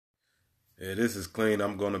Yeah, this is Clean.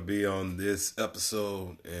 I'm going to be on this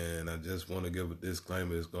episode, and I just want to give a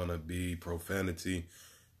disclaimer. It's going to be profanity,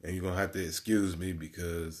 and you're going to have to excuse me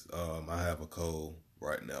because I have a cold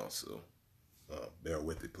right now, so bear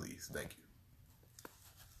with it, please. Thank you.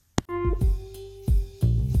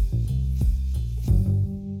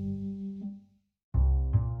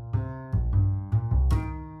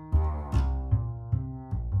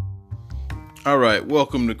 All right,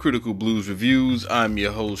 welcome to Critical Blues Reviews. I'm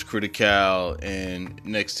your host, Critical, and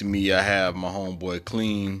next to me I have my homeboy,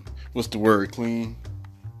 Clean. What's the word, Clean?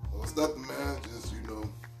 Well, it's nothing, man. Just,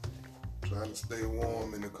 trying to stay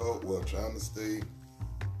warm in the cold. Well, trying to stay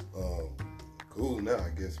cool now, I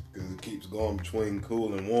guess, because it keeps going between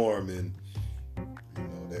cool and warm, and,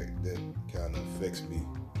 that kind of affects me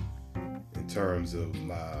in terms of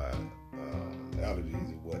my allergies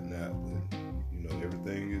and whatnot, but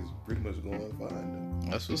everything is pretty much going fine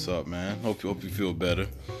now. That's what's up, man. Hope you feel better.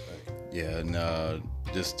 Yeah, and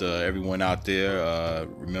just everyone out there,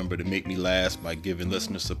 remember to make me last by giving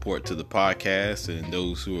listener support to the podcast, and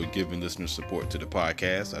those who are giving listener support to the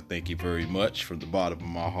podcast, I thank you very much from the bottom of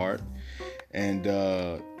my heart. And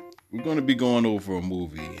we're going to be going over a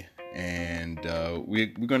movie, and we're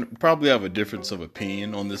going to probably have a difference of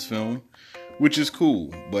opinion on this film, which is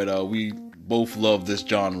cool, but we both love this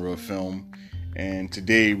genre of film. And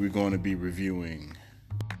today we're going to be reviewing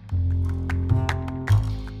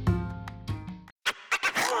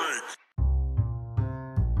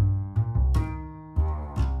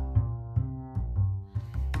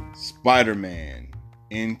Spider-Man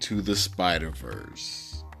Into the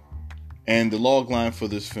Spider-Verse. And the logline for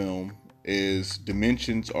this film is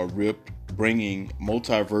dimensions are ripped, bringing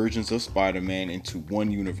multi-versions of Spider-Man into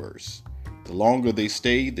one universe. The longer they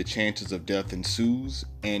stay, the chances of death ensues,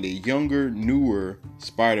 and a younger, newer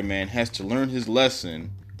Spider-Man has to learn his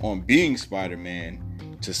lesson on being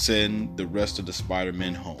Spider-Man to send the rest of the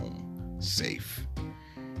Spider-Men home safe.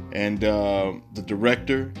 And the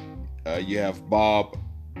director, you have Bob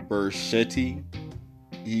Berschetti.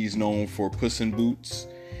 He's known for Puss in Boots.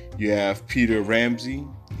 You have Peter Ramsey.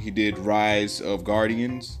 He did Rise of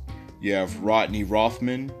Guardians. You have Rodney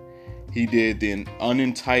Rothman. He did the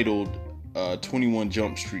unentitled 21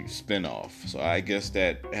 Jump Street spinoff, so I guess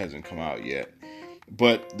that hasn't come out yet.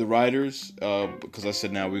 But the writers, because I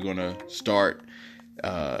said now we're gonna start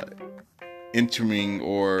entering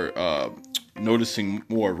or noticing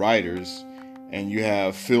more writers, and you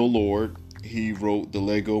have Phil Lord. He wrote the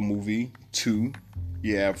Lego Movie 2.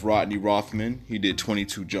 You have Rodney Rothman. He did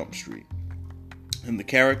 22 Jump Street. And the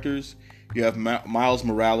characters, you have Miles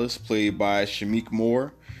Morales, played by Shameik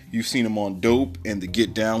Moore. You've seen him on Dope and The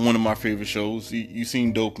Get Down, one of my favorite shows. You've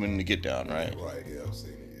seen Dope and The Get Down, right? Right, yeah, I've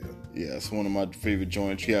seen it, yeah. Yeah, it's one of my favorite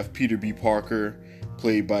joints. You have Peter B. Parker,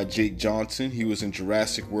 played by Jake Johnson. He was in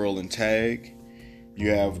Jurassic World and Tag. You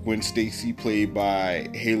have Gwen Stacy, played by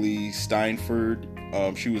Haley Steinfeld.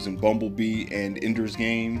 She was in Bumblebee and Ender's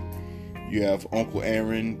Game. You have Uncle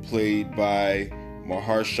Aaron, played by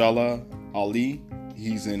Mahershala Ali.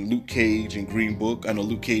 He's in Luke Cage and Green Book. I know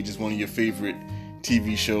Luke Cage is one of your favorite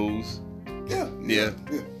TV shows. Yeah.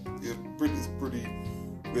 Pretty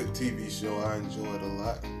good TV show. I enjoy it a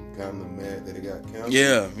lot. Kind of mad that it got canceled.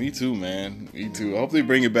 Yeah, me too, man. Me too. I hope they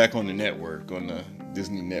bring it back on the network, on the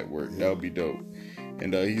Disney Network. Yeah. That would be dope.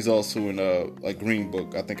 And he's also in Green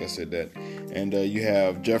Book. I think I said that. And you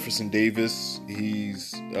have Jefferson Davis.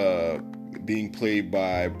 He's being played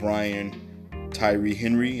by Brian Tyree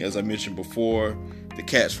Henry, as I mentioned before. The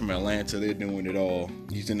Cats from Atlanta, they're doing it all.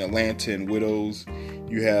 He's in Atlanta and Widows.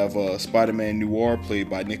 You have Spider-Man Noir, played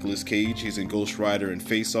by Nicolas Cage. He's in Ghost Rider and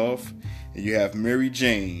Face Off. And you have Mary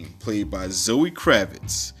Jane, played by Zoe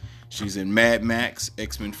Kravitz. She's in Mad Max,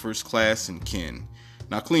 X-Men First Class, and Ken.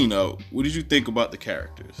 Now, Clean Up, what did you think about the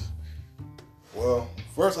characters? Well,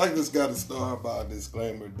 first I just got to start by a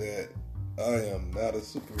disclaimer that I am not a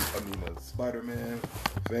Spider-Man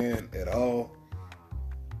fan at all.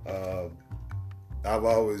 I've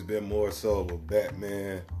always been more so of a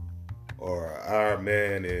Batman or Iron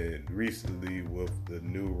Man, and recently with the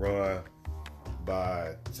new run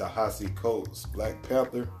by Ta-Nehisi Coates, Black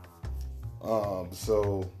Panther. I'm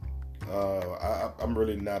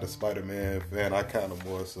really not a Spider-Man fan. I kind of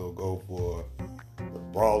more so go for the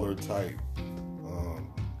brawler type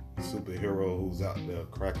superhero who's out there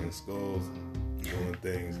cracking skulls and doing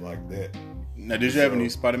things like that. Now, did you have any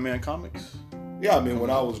Spider-Man comics? Yeah, I mean, when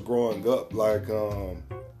I was growing up, my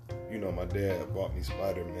dad bought me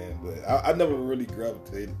Spider-Man, but I never really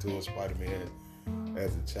gravitated to a Spider-Man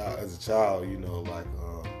as a child.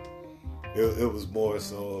 It was more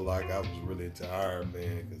so like I was really into Iron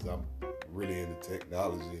Man because I'm really into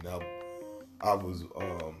technology, and I was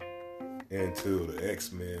into the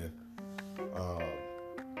X-Men.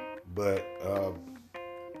 But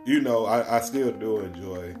you know, I still do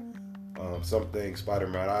enjoy some things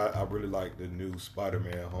Spider-Man. I really like the new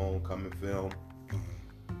Spider-Man Homecoming film.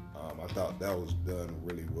 I thought that was done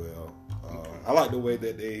really well. I like the way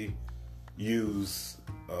that they use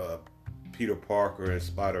Peter Parker and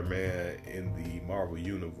Spider-Man in the Marvel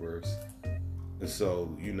Universe. And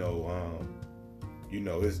so, you know,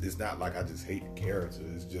 it's not like I just hate the character.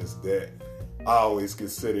 It's just that I always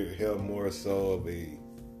considered him more so of a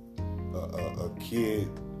kid,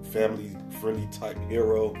 family-friendly type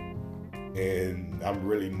hero. And I'm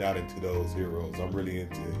really not into those heroes. I'm really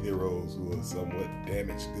into heroes who are somewhat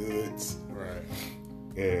damaged goods. Right.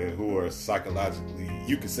 And who are psychologically,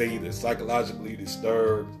 you could say either psychologically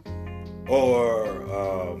disturbed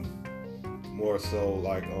or more so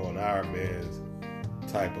like on Iron Man's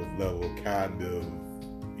type of level, kind of,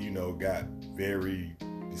 you know, got very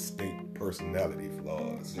distinct personality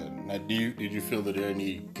flaws. Yeah. Now, did you feel that there are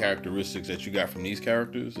any characteristics that you got from these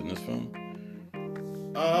characters in this film?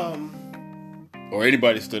 Or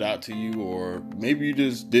anybody stood out to you, or maybe you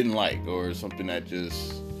just didn't like, or something that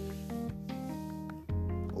just...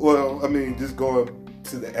 Well, I mean, just going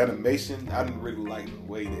to the animation, I didn't really like the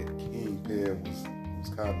way that Kingpin was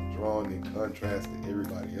kind of drawn in contrast to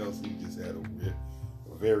everybody else. He just had a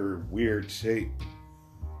very weird shape.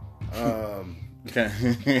 Okay.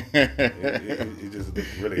 it just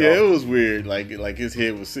looked really yeah, awful. it was weird. Like his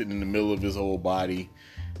head was sitting in the middle of his whole body.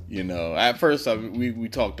 You know, at first we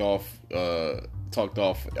talked off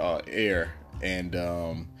air,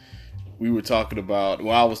 and we were talking about.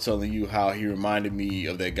 Well, I was telling you how he reminded me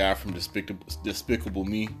of that guy from Despicable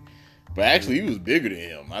Me, but actually he was bigger than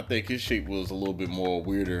him. I think his shape was a little bit more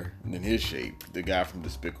weirder than his shape, the guy from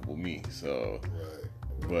Despicable Me. So,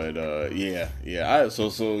 Right. but yeah. So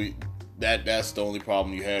that's the only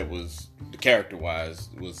problem you had was the character wise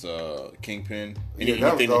was Kingpin. Yeah,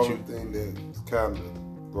 that was the only thing that's kind of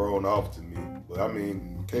thrown off to me. But I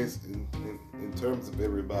mean, in terms of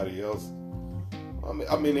everybody else,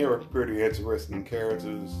 I mean they were pretty interesting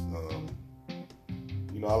characters.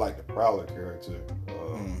 You know, I like the Prowler character.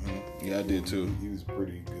 Yeah, I did too. He was a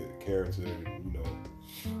pretty good character. You know,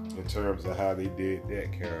 in terms of how they did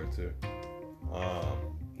that character.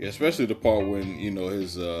 Yeah, especially the part when, you know,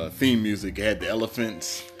 his theme music had the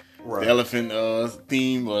elephants, Right. the elephant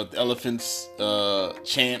theme, or the elephants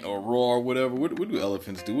chant or roar or whatever. What do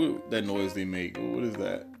elephants do? What that noise they make? What is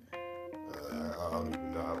that? I don't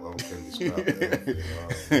even know how I can describe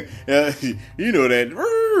that. Yeah, you know that.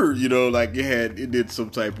 You know, like it did some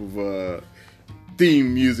type of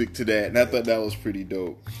theme music to that, and I thought that was pretty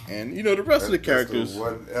dope. And you know, the rest of the characters. That's the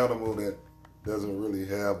one animal that doesn't really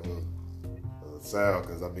have a sound,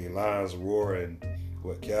 because I mean lions roar and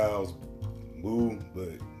cows moo,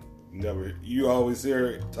 but you always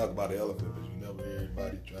hear talk about the elephant, but you never hear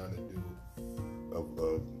anybody trying to do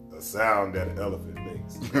a sound that an elephant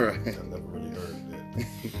makes. Right. I never really heard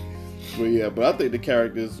that. But I think the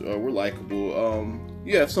characters were likable.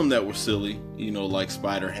 You have some that were silly, you know, like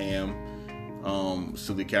Spider-Ham,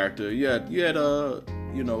 silly character. You had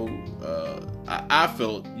I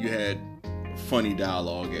felt you had funny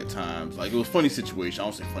dialogue at times. Like, it was funny situations. I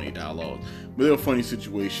don't say funny dialogue, but there were funny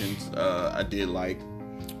situations I did like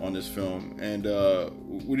on this film. And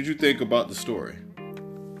what did you think about the story?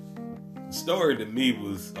 The story to me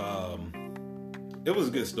was it was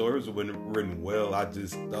a good story. It was written well. I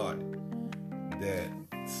just thought that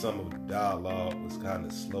some of the dialogue was kind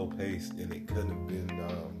of slow paced, and it could have been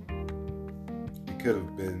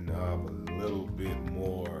a little bit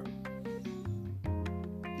more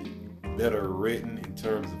better written in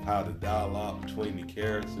terms of how the dialogue between the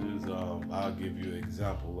characters. I'll give you an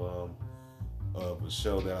example of a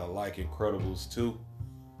show that I like, Incredibles 2.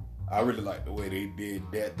 I really like the way they did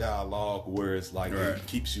that dialogue, where it's like it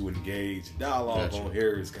keeps you engaged. Dialogue on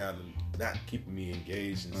here is kind of not keeping me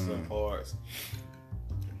engaged in some parts,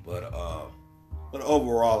 but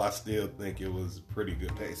overall, I still think it was a pretty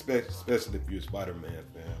good play, especially if you're a Spider-Man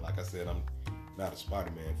fan. Like I said, I'm not a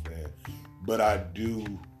Spider-Man fan, but I do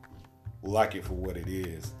like it for what it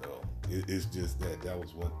is, though. It's just that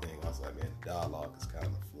was one thing. I was like, man, the dialogue is kind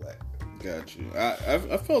of flat. Got you.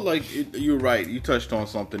 I felt like you're right. You touched on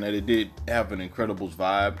something that it did have an Incredibles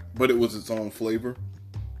vibe, but it was its own flavor.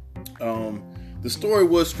 The story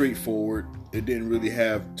was straightforward. It didn't really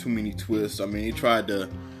have too many twists. I mean, he tried to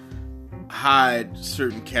hide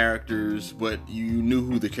certain characters, but you knew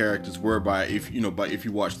who the characters were if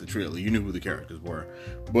you watched the trailer, you knew who the characters were.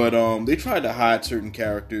 But they tried to hide certain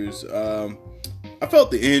characters. I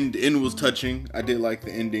felt the end was touching. I did like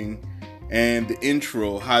the ending. and the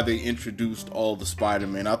intro, how they introduced all the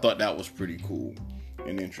Spider-Man. I thought that was pretty cool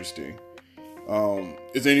and interesting.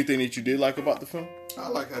 Is there anything that you did like about the film? I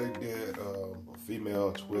like how they did a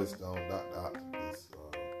female twist on Dr. Octopus.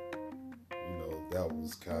 That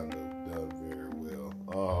was kind of done very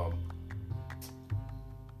well.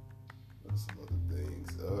 There's some other things.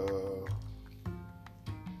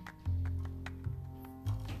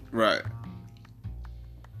 Right.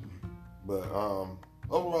 But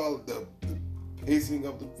overall, the pacing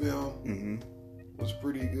of the film was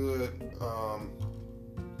pretty good.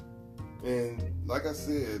 And like I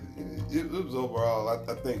said, it was overall,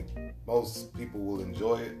 I think most people will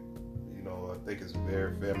enjoy it. I think it's a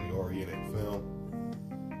very family-oriented film.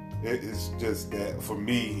 It's just that, for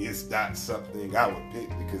me, it's not something I would pick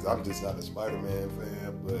because I'm just not a Spider-Man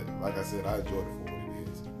fan. But like I said, I enjoyed it for what it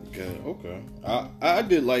is. Okay. I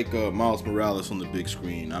did like Miles Morales on the big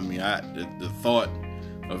screen. I mean, the thought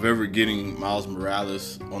of ever getting Miles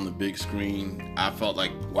Morales on the big screen, I felt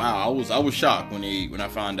like, wow, I was shocked when I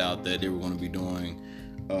found out that they were going to be doing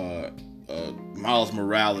Miles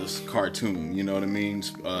Morales cartoon, you know what I mean,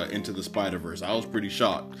 Into the Spider-Verse. I was pretty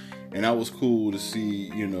shocked, and that was cool to see,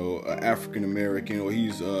 African American, or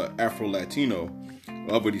he's Afro-Latino,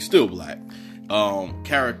 but he's still black,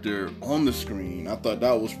 character on the screen. I thought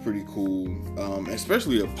that was pretty cool,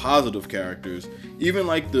 especially of positive characters, even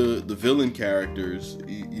like the villain characters,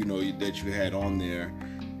 that you had on there.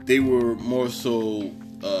 They were more so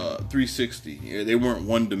 360. They weren't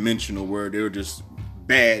one-dimensional where they were just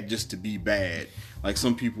bad just to be bad, like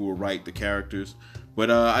some people will write the characters. But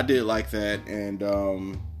I did like that, and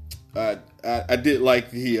I did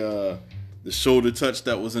like the shoulder touch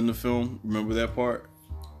that was in the film. Remember that part?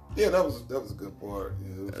 Yeah, that was a good part.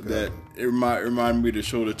 Yeah, it reminded me of the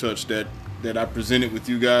shoulder touch that I presented with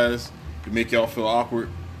you guys to make y'all feel awkward.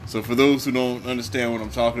 So for those who don't understand what I'm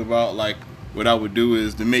talking about, like, what I would do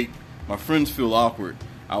is to make my friends feel awkward,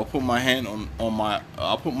 I'll put my hand on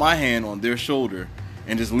their shoulder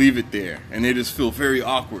and just leave it there, and they just feel very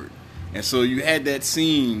awkward. And so you had that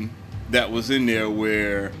scene that was in there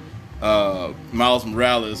where Miles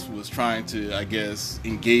Morales was trying to, I guess,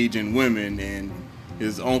 engage in women, and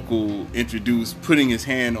his uncle introduced putting his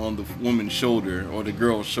hand on the woman's shoulder or the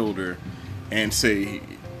girl's shoulder and say,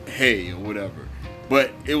 hey, or whatever.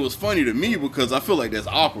 But it was funny to me because I feel like that's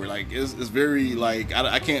awkward. Like, it's very, like,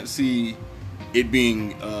 I can't see it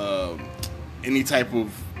being any type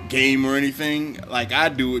of game or anything. Like, I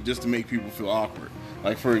do it just to make people feel awkward.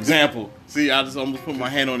 Like, for example, see, I just almost put my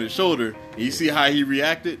hand on his shoulder, and you see how he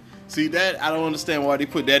reacted? See that? I don't understand why they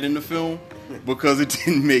put that in the film, because it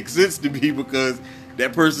didn't make sense to me, because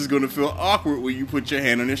that person's going to feel awkward when you put your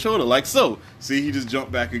hand on their shoulder, like so. See, he just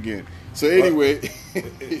jumped back again. So anyway.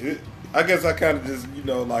 I guess I kind of just,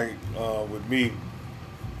 with me,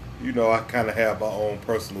 I kind of have my own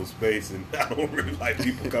personal space, and I don't really like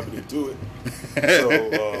people coming into it.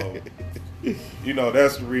 So,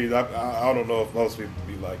 that's the reason. I don't know if most people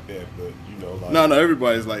be like that, but, No,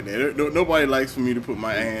 everybody's like that. Nobody likes for me to put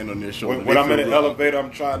my hand on their shoulder. When I'm in an elevator,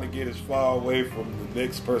 I'm trying to get as far away from the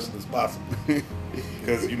next person as possible.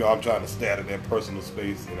 Because, I'm trying to stay out of that personal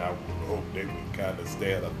space, and I hope they would kind of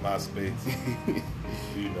stay out of my space.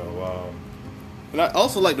 And I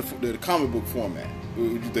also like the comic book format.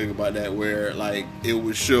 What would you think about that? Where, like, it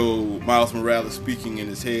would show Miles Morales speaking in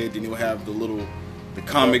his head, and it would have the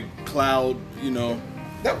comic cloud,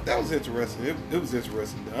 That was interesting. It was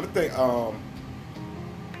interesting. I think,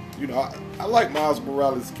 I like Miles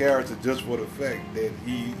Morales' character just for the fact that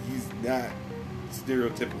he's not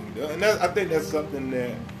stereotypically done. And I think that's something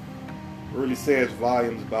that really says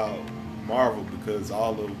volumes about Marvel, because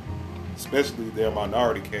especially their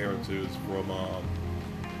minority characters from,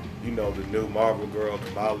 the new Marvel girl,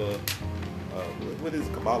 Kamala. What is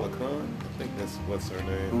Kamala Khan? I think that's what's her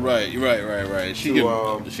name. Right. She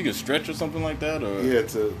can stretch or something like that, or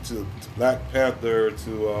to Black Panther,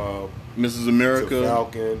 to Mrs. America, to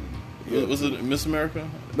Falcon. Yeah, was it Miss America?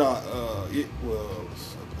 No, I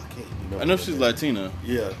can't. I know she's Latina.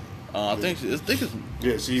 Yeah, I think it's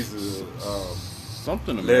she's a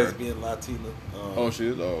something American. Lesbian Latina. She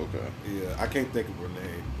is. Oh, okay. Yeah, I can't think of her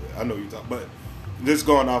name. I know you talk, but just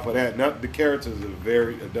going off of that, the characters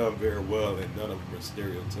are done very well, and none of them are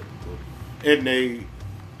stereotypical, and they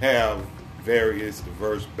have various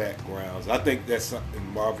diverse backgrounds. I think that's something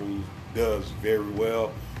Marvel does very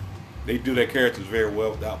well. They do their characters very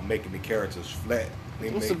well without making the characters flat.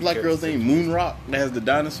 What's the black girl's name? Moon Rock that has the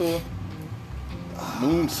dinosaur.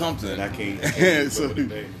 Moon something. I can't remember the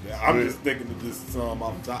name. I'm just thinking of this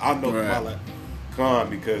off the top. I know Kamala Khan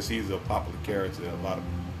because she's a popular character. A lot of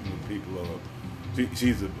people are.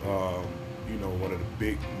 She's a one of the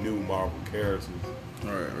big new Marvel characters.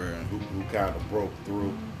 Right. Who kind of broke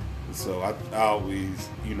through. And so I always,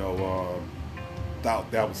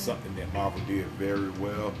 thought that was something that Marvel did very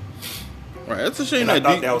well. Right, it's a shame and I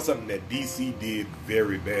thought that was something that DC did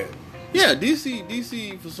very badly. Yeah,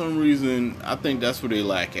 DC for some reason, I think that's where they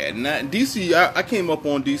lack at. And DC, I came up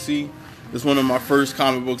on DC. It's one of my first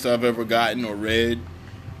comic books I've ever gotten or read.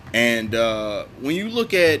 And when you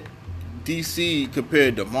look at DC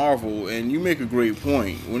compared to Marvel, and you make a great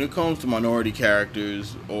point, when it comes to minority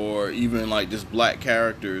characters or even like just black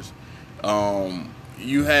characters,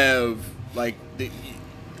 you have like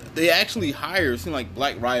they actually hire, seem like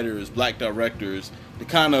black writers, black directors to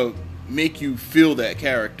kind of make you feel that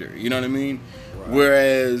character. You know what I mean? Right.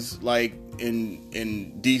 Whereas like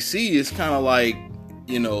in DC, it's kind of like,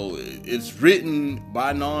 it's written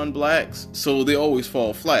by non-blacks, so they always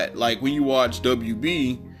fall flat. Like when you watch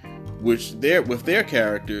WB, which with their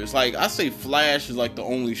characters, like I say Flash is like the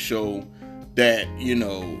only show that,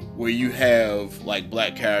 where you have like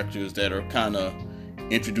black characters that are kind of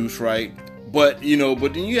introduced right. But,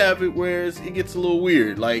 but then you have it where it gets a little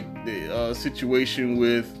weird. Like the situation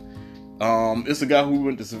with, it's a guy who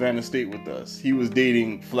went to Savannah State with us. He was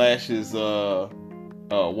dating Flash's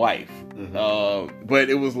wife. Mm-hmm. But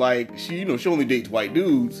it was like, she only dates white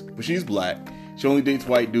dudes, but she's black. She only dates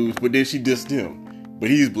white dudes, but then she dissed him. But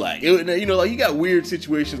he's black. Like you got weird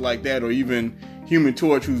situations like that, or even Human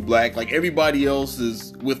Torch, who's black. Like everybody else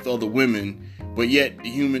is with other women, but yet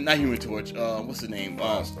not Human Torch. What's the name?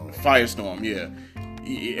 Firestorm. Yeah.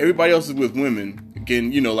 Everybody else is with women.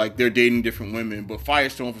 Again, like they're dating different women, but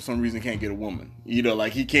Firestorm for some reason can't get a woman.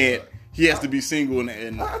 Like he can't. He has to be single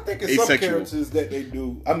and I think it's asexual. Some characters that they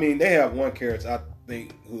do. I mean, they have one character I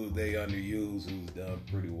think who they underuse who's done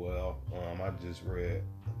pretty well. I just read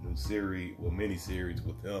a new series, mini series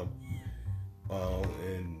with him.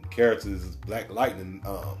 And characters is Black Lightning.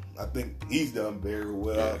 I think he's done very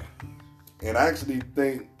well. Yeah. And I actually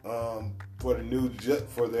think for that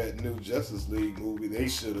new Justice League movie, they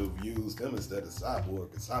should have used him instead of Cyborg.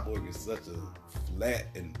 Because Cyborg is such a flat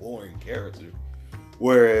and boring character.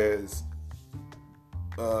 Whereas,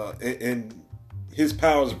 and his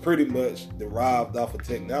powers are pretty much derived off of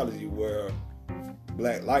technology, where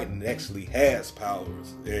Black Lightning actually has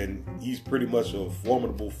powers, and he's pretty much a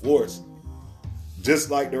formidable force, just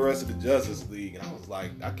like the rest of the Justice League. And I was like,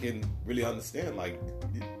 I can't really understand, like,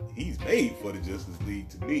 he's made for the Justice League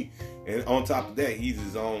to me. And on top of that, he's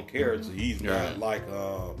his own character. He's not like,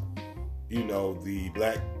 the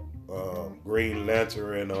Black Green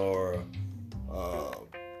Lantern or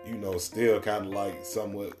still kind of like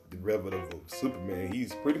somewhat derivative of Superman.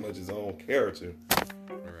 He's pretty much his own character.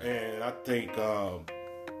 Right. And I think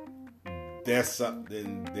that's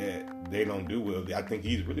something that they don't do well. I think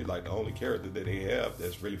he's really like the only character that they have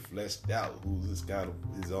that's really fleshed out, who's this kind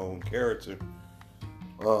of his own character.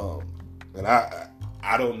 And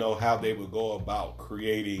I don't know how they would go about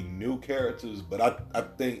creating new characters, but I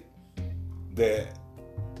think that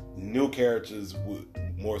new characters would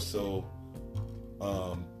more so,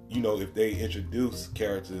 if they introduce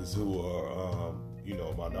characters who are,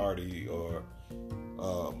 minority or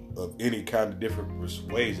of any kind of different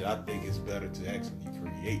persuasion, I think it's better to actually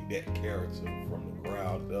create that character from the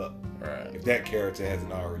ground up. Right. If that character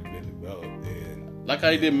hasn't already been developed, then like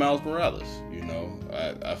how he did Miles Morales,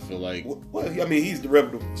 I feel like. Well, I mean, he's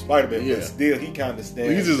derivative of Spider-Man, but still, he kind of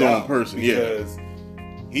stands. He's his own person, because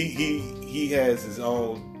he has his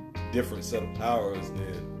own different set of powers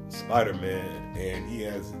than Spider-Man, and he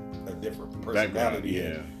has a different personality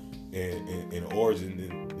and origin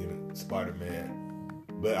than Spider-Man.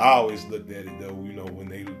 But I always looked at it though, when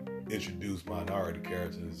they introduce minority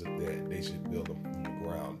characters, that they should build them from the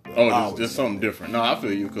ground up. Oh, there's something different. No, I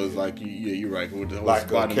feel you, because you're right. With the whole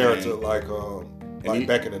like a character like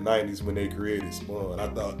back in the 90s when they created Spawn, I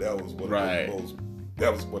thought that was one of the most.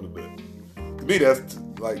 That was one of the. To me, that's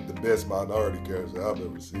like the best minority character I've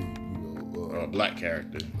ever seen. Black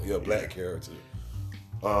character. Yeah, black character.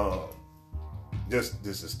 Just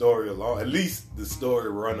the story alone, at least the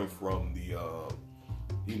story running from the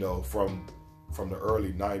from the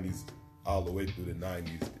early 90s all the way through the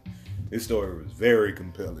 90s. His story was very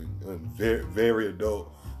compelling and very, very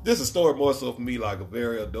adult. This is a story more so for me like a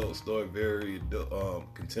very adult story, very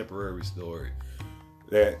contemporary story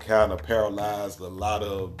that kind of paralyzed a lot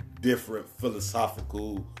of different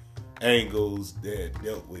philosophical angles that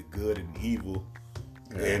dealt with good and evil,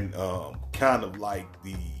 and kind of like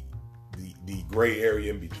the gray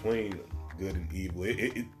area in between good and evil.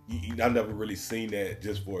 I've never really seen that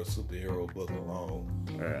just for a superhero book alone.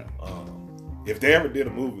 if they ever did a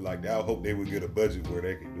movie like that, I hope they would get a budget where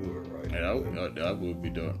they could do it right. Yeah, that would be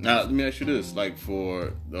dope. Now, let me ask you this: like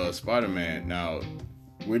for Spider-Man, now,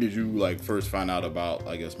 where did you like first find out about?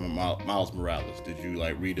 I guess Miles Morales. Did you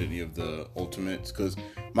like read any of the Ultimates? Because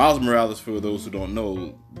Miles Morales, for those who don't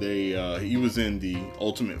know, he was in the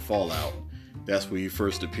Ultimate Fallout. That's where he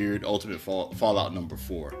first appeared. Ultimate Fallout number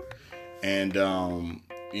 4, and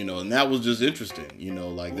and that was just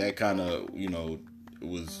interesting. Like that kind of it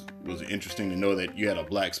was interesting to know that you had a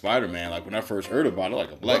black Spider-Man. Like when I first heard about it,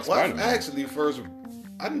 like a black Spider-Man. Actually,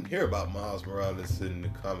 I didn't hear about Miles Morales in the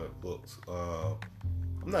comic books. I'm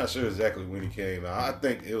not sure exactly when he came out. I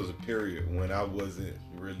think it was a period when I wasn't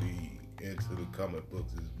really into the comic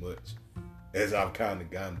books as much as I've kind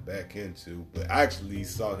of gotten back into. But I actually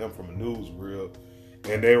saw him from a newsreel,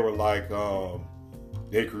 and they were like,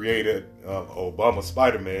 they created Obama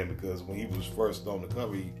Spider-Man because when he was first on the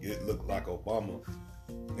cover, it looked like Obama.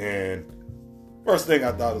 And first thing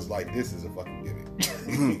I thought was like, this is a fucking gimmick.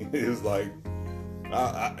 It was like,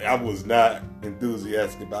 I was not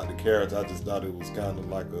enthusiastic about the character. I just thought it was kind of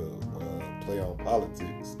like a play on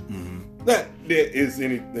politics. Mm-hmm. Not that there is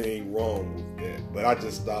anything wrong with that, but I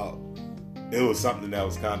just thought it was something that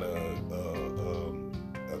was kind of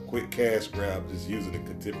a quick cash grab, just using a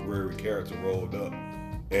contemporary character rolled up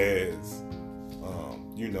as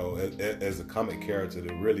as a comic character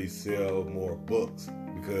to really sell more books,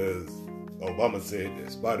 because Obama said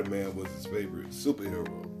that Spider-Man was his favorite superhero.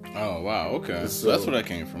 Oh, wow, okay. So that's where that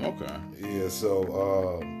came from, okay. Yeah,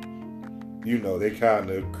 so, they kind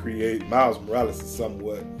of create, Miles Morales is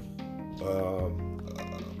somewhat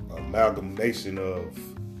amalgamation of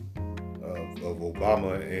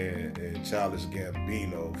Obama and Childish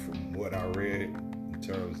Gambino, from what I read, in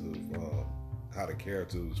terms of how the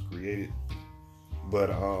character was created. But,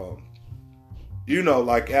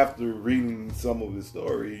 like after reading some of his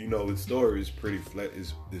story, his story is pretty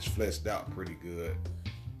is fleshed out pretty good.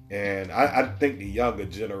 And I think the younger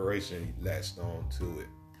generation latched on to it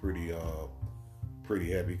pretty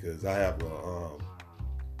heavy, because I have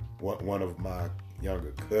one of my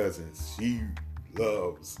younger cousins. She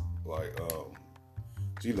loves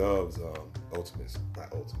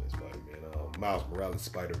Miles Morales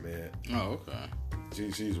Spider-Man. Oh, okay.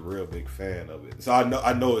 She's a real big fan of it. So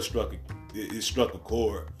I know it struck a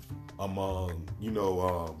chord among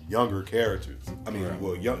younger characters. I mean, right.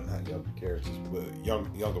 Well, not younger characters, but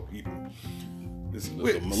younger people. The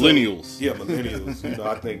millennials. Millennials.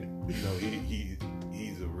 I think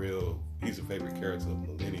he's a favorite character of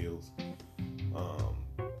millennials.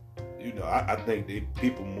 I think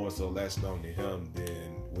people more so latched on to him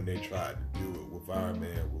than when they tried to do it with Iron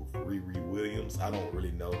Man with Riri Williams. I don't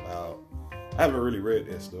really know how. I haven't really read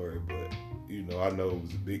that story, but I know it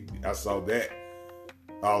was a big. I saw that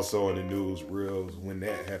also in the news reels when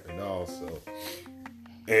that happened also,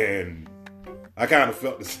 and I kind of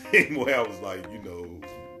felt the same way. I was like,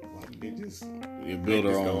 why did they just build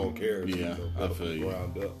their own characters? Yeah, I feel you.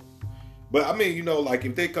 Ground up. But I mean, like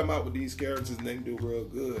if they come out with these characters and they do real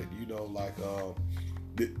good,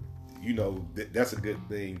 that's a good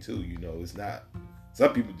thing too. It's not.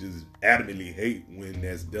 Some people just adamantly hate when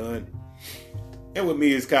that's done. And with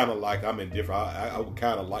me, it's kind of like I'm indifferent. I would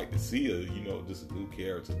kind of like to see just a new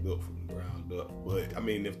character built from the ground up. But I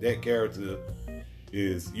mean, if that character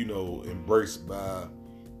is, embraced by,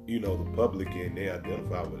 the public and they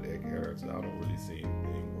identify with that character, I don't really see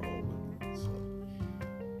anything wrong with it. So.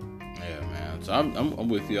 Yeah, man. So I'm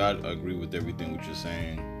with you. I agree with everything what you're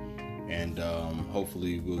saying, and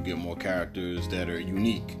hopefully we'll get more characters that are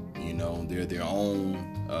unique. They're their own.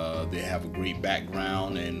 They have a great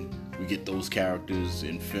background, and we get those characters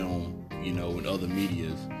in film, in other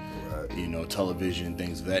medias, right. Television,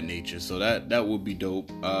 things of that nature. So that would be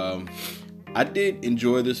dope. I did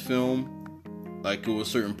enjoy this film. Like, it was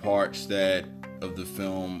certain parts of the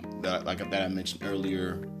film that I mentioned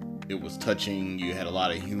earlier, it was touching. You had a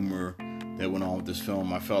lot of humor that went on with this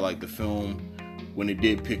film. I felt like the film, when it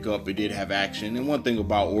did pick up, it did have action. And one thing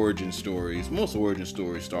about origin stories, most origin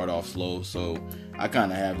stories start off slow. So I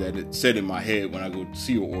kind of have that set in my head when I go to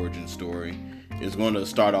see an origin story. It's going to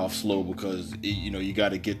start off slow because, you got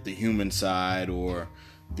to get the human side or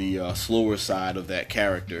the slower side of that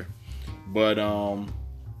character. But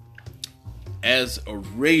as a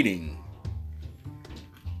rating,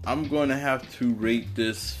 I'm going to have to rate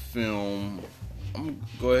this film. I'm going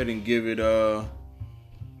to go ahead and give it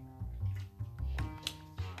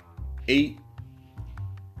 8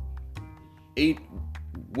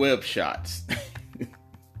 web shots.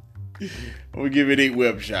 I'm gonna give it 8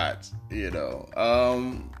 web shots. Kind of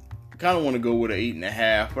want to go with an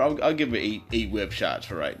 8.5, but I'll give it 8 web shots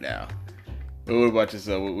for right now. But what about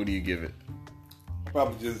yourself? What do you give it?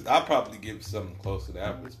 I'll probably give something close to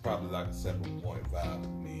that, but it's probably like a 7.5 for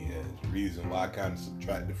me. And the reason why I kind of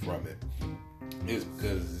subtracted from it is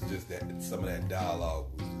because it's just that some of that dialogue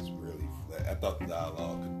was just really flat. I thought the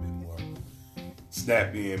dialogue could have been more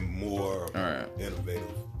snappy and more innovative,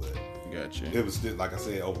 but gotcha. It was still, like I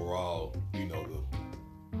said, overall, you know,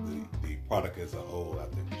 the product as a whole, I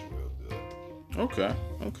think was real good. Okay.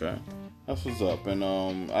 That's what's up. And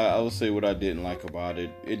I would say what I didn't like about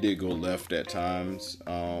it, it did go left at times.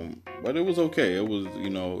 But it was okay. It was, you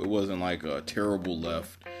know, it wasn't like a terrible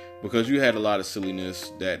left because you had a lot of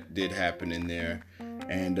silliness that did happen in there.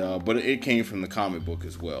 And but it came from the comic book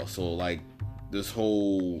as well. So like this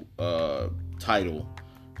whole title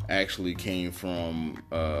actually came from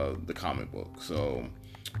the comic book. So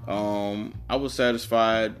I was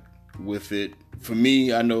satisfied with it. For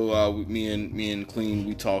me, I know me and Clean,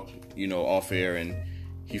 we talked, you know, off air, and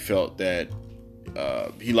he felt that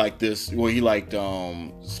he liked this. Well, he liked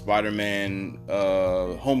Spider-Man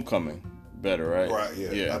Homecoming better, right? Right.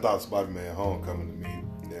 Yeah. I thought Spider-Man Homecoming to me,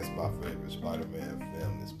 that's my favorite Spider-Man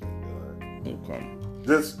film that's been done. Okay.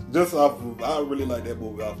 Just off of, I really like that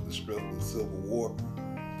movie off the strip of Civil War,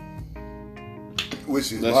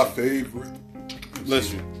 which is my favorite.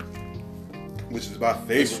 Which is my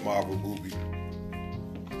favorite Marvel movie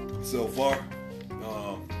so far.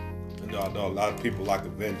 I know a lot of people like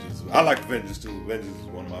Avengers. I like Avengers too. Avengers is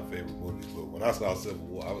one of my favorite movies. But when I saw Civil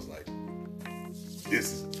War, I was like,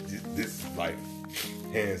 this is like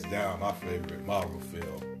hands down my favorite Marvel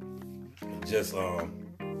film. And just the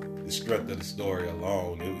strength of the story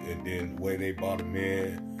alone, and then the way they brought him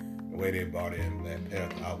in, the way they brought in Black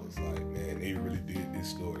Panther, I was like, man, they really did this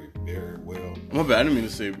story very well. My bad. I didn't mean to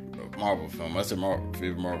say Marvel film. I said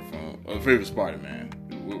favorite Marvel film. Favorite Spider-Man.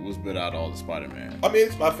 Was bit out all the Spider-Man. I mean,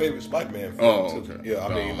 it's my favorite Spider-Man film too. Okay. Yeah,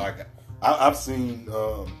 I mean, like I've seen.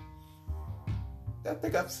 I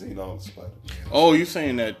think I've seen all the Spider-Man. Oh, you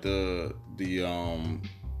saying that the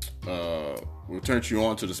what turned you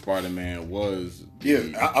on to the Spider-Man was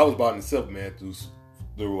I was buying the Superman through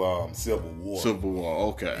Civil War. Civil War.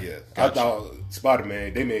 Okay. Yeah, gotcha. I thought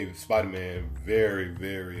Spider-Man. They made Spider-Man very,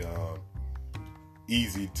 very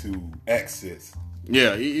easy to access.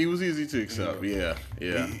 Yeah, he was easy to accept. Yeah.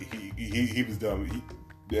 He was done.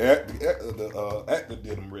 The actor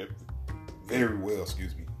did him very well.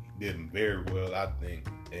 Excuse me, did him very well, I think.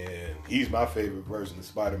 And he's my favorite version of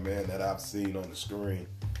Spider-Man that I've seen on the screen.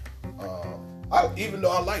 Even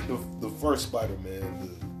though I like the first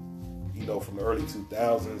Spider-Man, from the early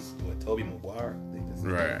 2000s, with Tobey Maguire.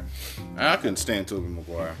 Right. I couldn't stand Tobey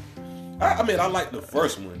Maguire. I mean, I like the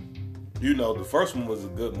first one. The first one was a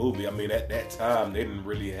good movie. I mean, at that time, they didn't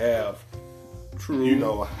really have,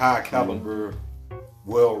 high caliber,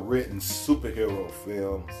 well written superhero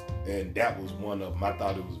films, and that was one of them. I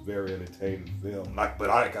thought it was a very entertaining film. But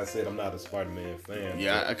like I said, I'm not a Spider-Man fan.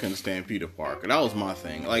 Yeah, I couldn't stand Peter Parker. That was my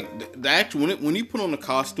thing. Like the actual when he put on the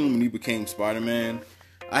costume and he became Spider-Man,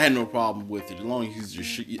 I had no problem with it as long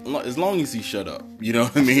as he shut up. You know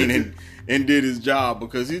what I mean? and did his job,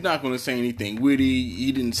 because he's not going to say anything witty.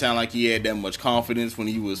 He didn't sound like he had that much confidence when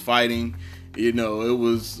he was fighting. It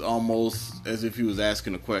was almost as if he was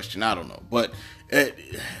asking a question. I don't know. But I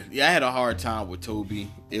had a hard time with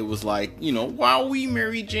Toby. It was like, why are we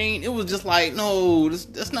Mary Jane? It was just like, no,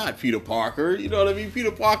 that's not Peter Parker. You know what I mean?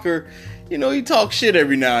 Peter Parker, he talks shit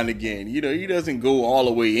every now and again. He doesn't go all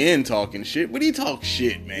the way in talking shit, but he talks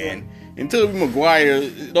shit, man. Yeah. And Tobey Maguire,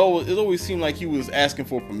 it always seemed like he was asking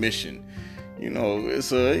for permission.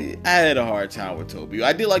 I had a hard time with Toby.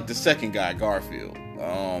 I did like the second guy, Garfield.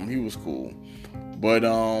 He was cool. But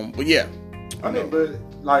yeah. I mean, but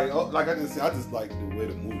like I just said, I just like the way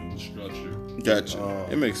the movie was structured. Gotcha.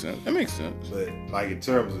 It makes sense. But like in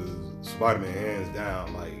terms of Spider-Man, hands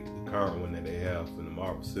down, like the current one that they have in the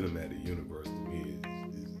Marvel Cinematic Universe, to me,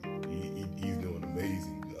 he's doing an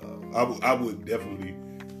amazing job. I would definitely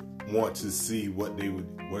want to see where they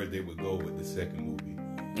would go with the second movie.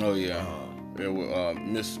 Oh yeah.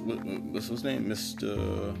 What's his name?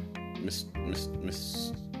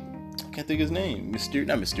 I can't think of his name. Not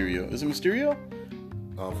Mysterio. Is it Mysterio?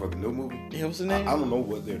 For the new movie? Yeah, what's his name? I don't know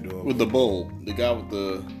what they're doing. With the bowl. The guy with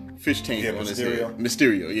the fish tank on his head.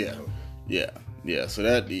 Mysterio, yeah. Okay. Yeah. So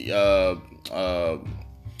that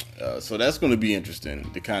so that's going to be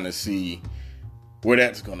interesting to kind of see where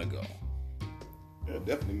that's going to go. Yeah,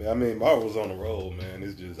 definitely, man. I mean, Marvel's on the roll, man.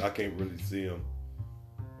 It's just, I can't really see them.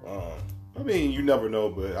 I mean, you never know,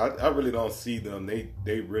 but I really don't see them.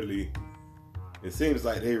 They really, it seems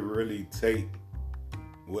like they really take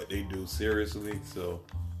what they do seriously. So,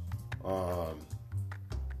 I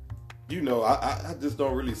just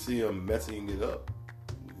don't really see them messing it up.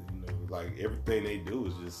 like everything they do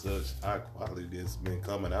is just such high quality that's been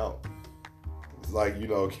coming out. It's like, you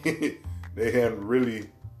know, they haven't really,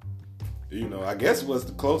 you know, I guess what's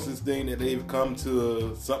the closest thing that they've come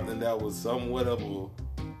to something that was somewhat of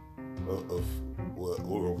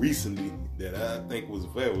or recently that I think was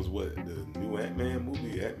fair was what the new Ant-Man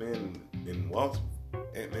movie, Ant-Man and Wasp,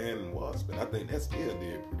 and I think that still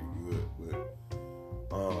did pretty good.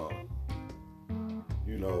 But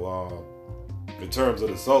you know, in terms of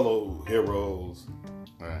the solo heroes,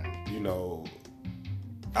 right. You know,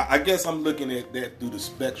 I guess I'm looking at that through the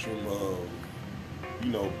spectrum of, you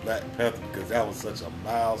know, Black Panther, because that was such a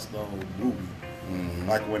milestone movie. Mm-hmm.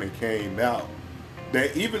 Like when it came out,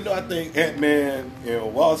 that even though I think Ant-Man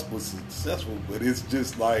and Wasp was successful, but it's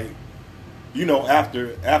just like, you know,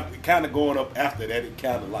 after kind of going up after that, it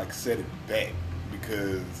kind of like set it back,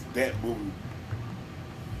 because that movie,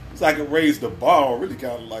 it's like it raised the bar, really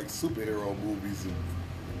kind of like superhero movies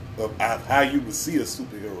of how you would see a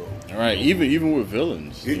superhero. All right, you know? even with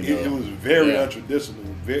villains, it was very untraditional,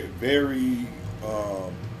 very.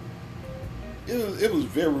 It was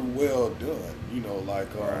very well done, you know. Like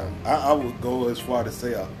I would go as far to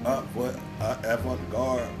say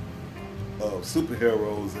avant-garde of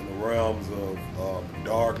superheroes in the realms of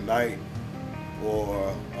Dark Knight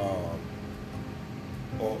or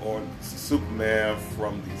Superman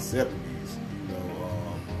from the 70s. You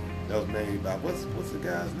know, that was made by what's the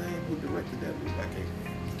guy's name who directed that movie? I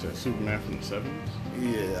can't. Superman from the 70s.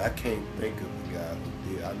 Yeah, I can't think of the guy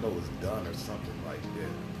who did. I know it's Dunn or something like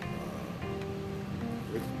that.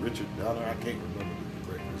 Richard Donner, I can't remember the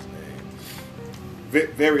director's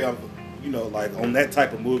name. Very, you know, like on that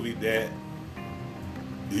type of movie that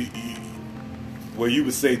where you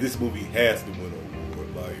would say this movie has to win an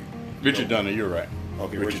award, like Richard Donner, you're right.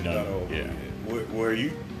 Okay, Richard Donner, yeah. Where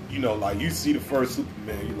you know, like you see the first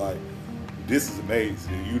Superman, you're like, this is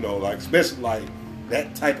amazing, you know, like especially like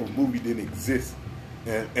that type of movie didn't exist,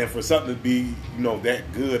 and for something to be, you know,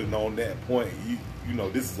 that good and on that point, you know,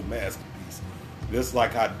 this is a masterpiece. Just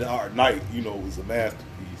like how Dark Knight, you know, was a masterpiece,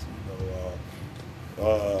 you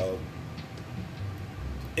know.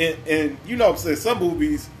 And you know what I'm saying, some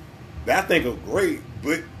movies that I think are great,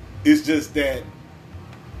 but it's just that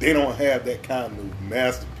they don't have that kind of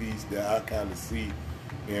masterpiece that I kind of see.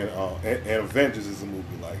 And Avengers is a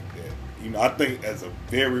movie like that. You know, I think that's a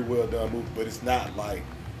very well done movie, but it's not like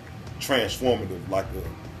transformative like a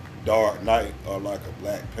Dark Knight or like a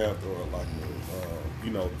Black Panther or like a,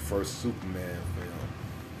 you know, the first Superman film.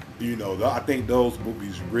 You know, I think those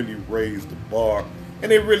movies really raised the bar,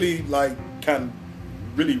 and they really like kind of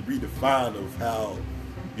really redefined of how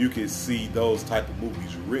you can see those type of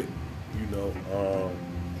movies written. You know,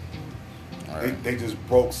 they just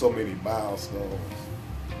broke so many milestones,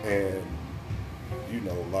 and you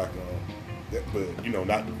know, like but you know,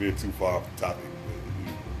 not to veer too far off the topic.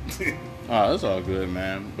 But, that's all good,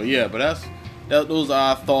 man. But yeah, those are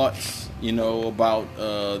our thoughts, you know, about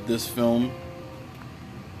this film.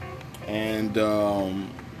 And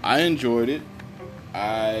I enjoyed it.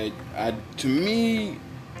 To me,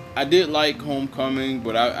 I did like Homecoming,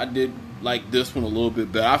 but I did like this one a little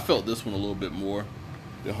bit better. I felt this one a little bit more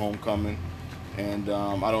than Homecoming, and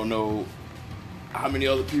I don't know how many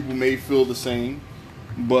other people may feel the same.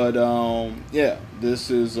 But yeah, this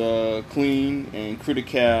is Clean and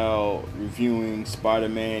Critical reviewing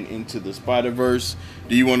Spider-Man Into the Spider-Verse.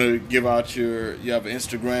 Do you want to give out you have an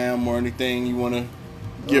Instagram or anything you want to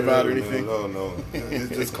give out or anything? No. It's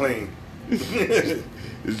just Clean.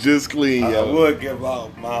 It's just Clean. I would give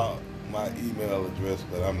out my email address,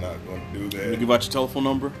 but I'm not going to do that. You give out your telephone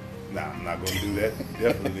number? Nah, I'm not going to do that.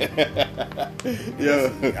 Definitely.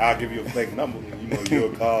 Yeah. I'll give you a fake number. You know,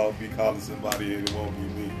 you'll be calling somebody and it won't be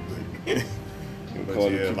me.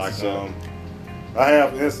 But yeah, like I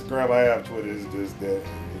have Instagram, I have Twitter. It's just that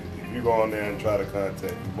if you go on there and try to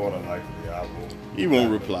contact me, more than likely I won't. He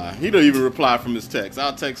won't reply. He don't even reply from his text.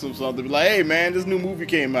 I'll text him something, be like, "Hey man, this new movie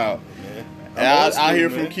came out." Yeah. And I'll hear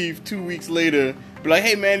from Keith 2 weeks later, be like,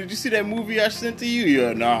 "Hey man, did you see that movie I sent to you?" You're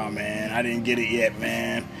like, "Nah man, I didn't get it yet,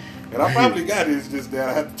 man." And I probably got it. It's just that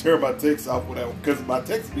I have to turn my text off whatever, because my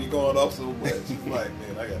text be going off so much. It's like,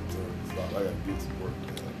 man, I got to turn this off. I got to get some work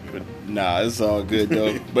done. But nah, it's all good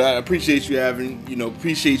though. But I appreciate you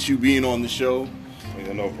appreciate you being on the show.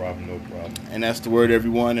 Yeah, no problem. And that's the word,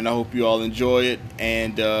 everyone. And I hope you all enjoy it.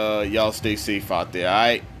 And y'all stay safe out there.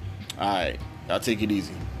 All right. Y'all take it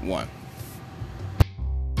easy. 1.